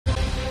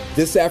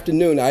This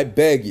afternoon, I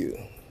beg you,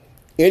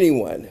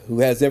 anyone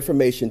who has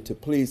information, to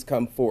please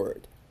come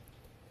forward.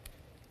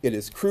 It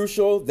is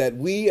crucial that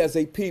we as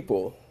a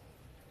people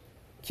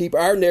keep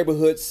our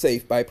neighborhoods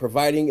safe by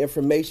providing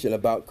information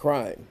about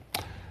crime.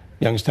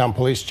 Youngstown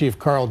Police Chief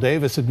Carl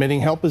Davis admitting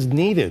help is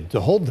needed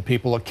to hold the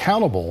people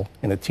accountable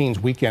in a teen's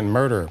weekend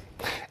murder.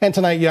 And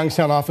tonight,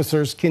 Youngstown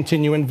officers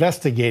continue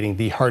investigating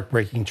the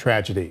heartbreaking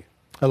tragedy.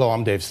 Hello,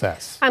 I'm Dave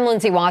Sess. I'm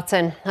Lindsay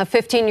Watson. A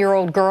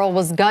 15-year-old girl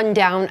was gunned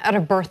down at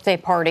a birthday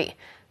party.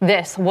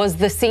 This was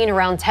the scene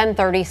around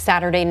 10:30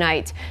 Saturday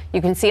night.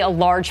 You can see a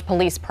large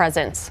police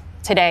presence.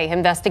 Today,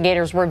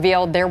 investigators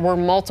revealed there were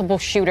multiple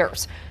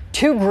shooters.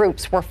 Two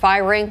groups were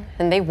firing,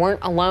 and they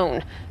weren't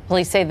alone.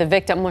 Police say the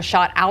victim was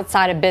shot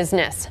outside a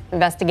business.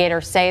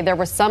 Investigators say there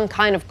was some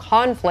kind of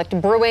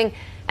conflict brewing,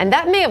 and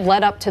that may have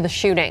led up to the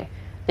shooting.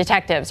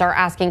 Detectives are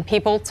asking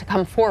people to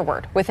come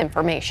forward with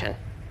information.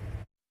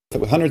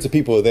 With hundreds of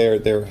people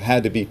there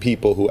had to be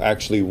people who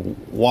actually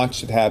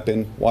watched it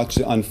happen, watched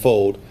it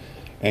unfold,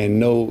 and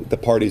know the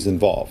parties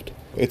involved.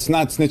 It's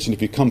not snitching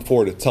if you come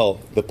forward to tell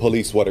the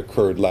police what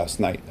occurred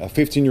last night. A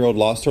 15-year-old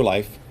lost her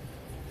life,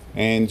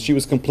 and she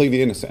was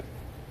completely innocent.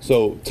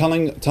 So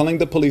telling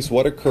the police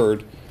what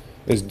occurred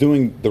is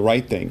doing the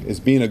right thing, is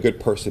being a good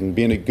person,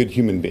 being a good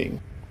human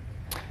being.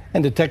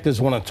 And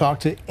detectives want to talk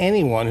to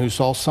anyone who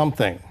saw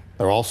something.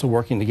 They're also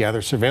working to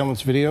gather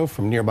surveillance video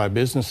from nearby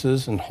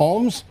businesses and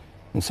homes,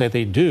 and say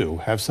they do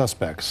have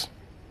suspects.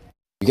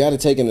 You got to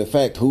take into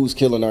effect who's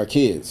killing our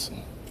kids.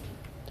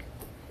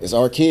 It's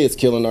our kids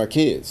killing our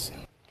kids.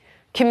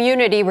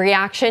 Community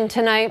reaction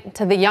tonight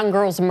to the young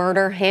girl's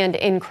murder and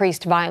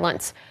increased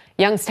violence.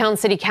 Youngstown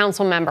City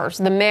Council members,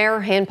 the mayor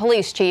and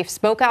police chief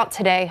spoke out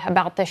today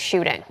about this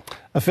shooting.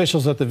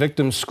 Officials at the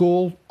victim's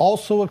school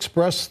also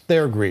expressed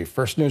their grief.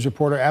 First News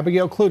reporter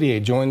Abigail Cloutier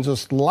joins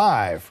us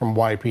live from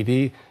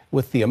YPD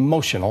with the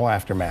emotional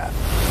aftermath.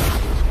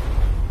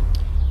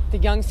 The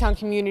Youngstown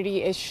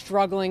community is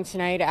struggling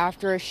tonight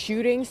after a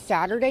shooting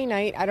Saturday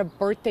night at a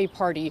birthday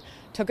party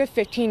took a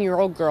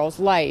 15-year-old girl's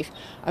life.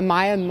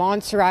 Amya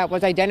Monserrat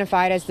was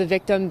identified as the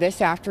victim this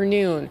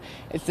afternoon.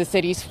 It's the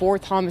city's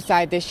fourth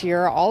homicide this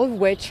year, all of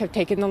which have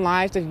taken the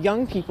lives of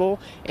young people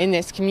in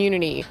this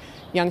community.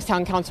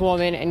 Youngstown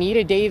Councilwoman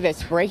Anita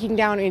Davis breaking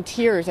down in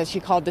tears as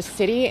she called the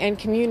city and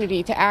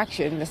community to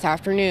action this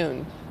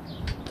afternoon.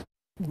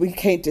 We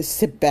can't just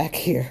sit back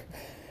here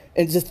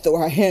and just throw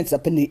our hands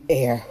up in the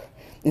air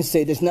and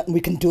say there's nothing we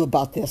can do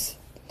about this.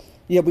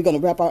 Yeah, we're going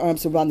to wrap our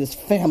arms around this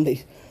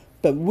family,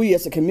 but we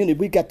as a community,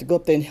 we got to go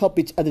up there and help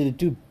each other to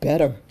do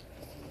better.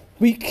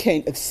 We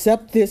can't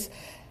accept this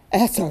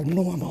as our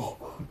normal.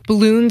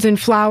 Balloons and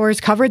flowers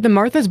covered the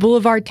Martha's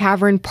Boulevard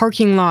Tavern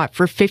parking lot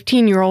for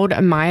 15-year-old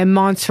Amya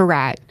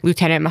Monserrat.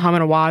 Lieutenant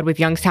Muhammad Awad with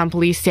Youngstown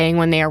Police saying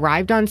when they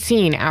arrived on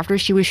scene after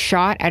she was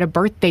shot at a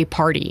birthday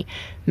party.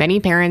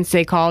 Many parents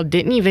they called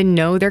didn't even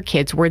know their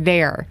kids were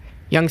there.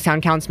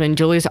 Youngstown Councilman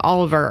Julius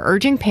Oliver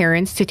urging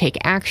parents to take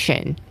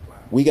action.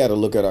 We got to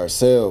look at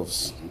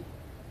ourselves.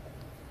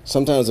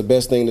 Sometimes the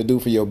best thing to do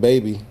for your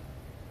baby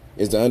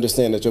is to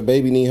understand that your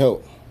baby needs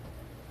help.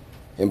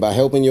 And by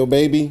helping your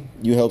baby,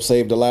 you help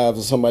save the lives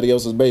of somebody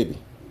else's baby.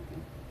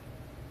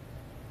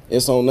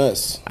 It's on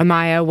us.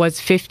 Amya was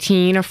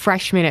 15, a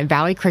freshman at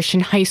Valley Christian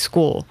High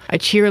School, a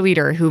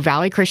cheerleader who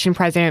Valley Christian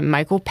President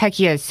Michael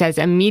Pecchia says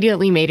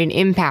immediately made an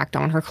impact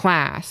on her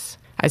class.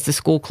 As the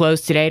school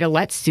closed today to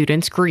let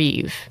students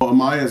grieve.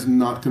 Amya is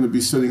not going to be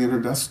sitting at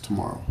her desk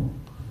tomorrow.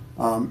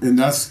 And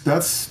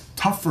that's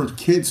tough for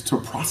kids to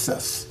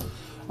process.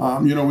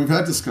 We've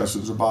had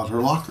discussions about her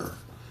locker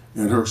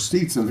and her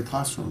seats in the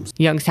classrooms.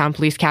 Youngstown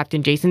Police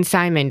Captain Jason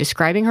Simon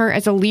describing her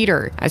as a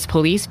leader as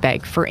police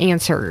beg for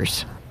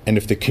answers. And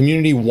if the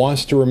community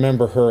wants to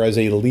remember her as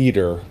a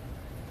leader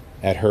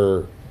at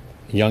her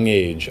young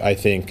age, I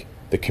think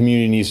the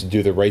community needs to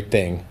do the right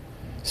thing,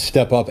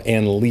 step up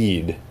and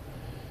lead,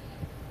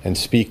 and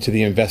speak to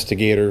the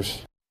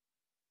investigators.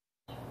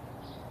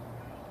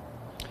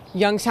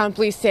 Youngstown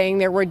Police saying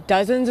there were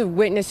dozens of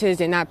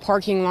witnesses in that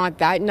parking lot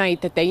that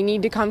night that they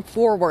need to come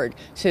forward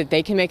so that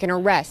they can make an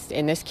arrest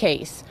in this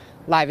case.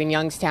 Live in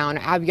Youngstown,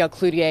 Abigail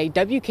Cloutier,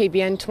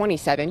 WKBN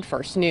 27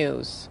 First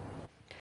News.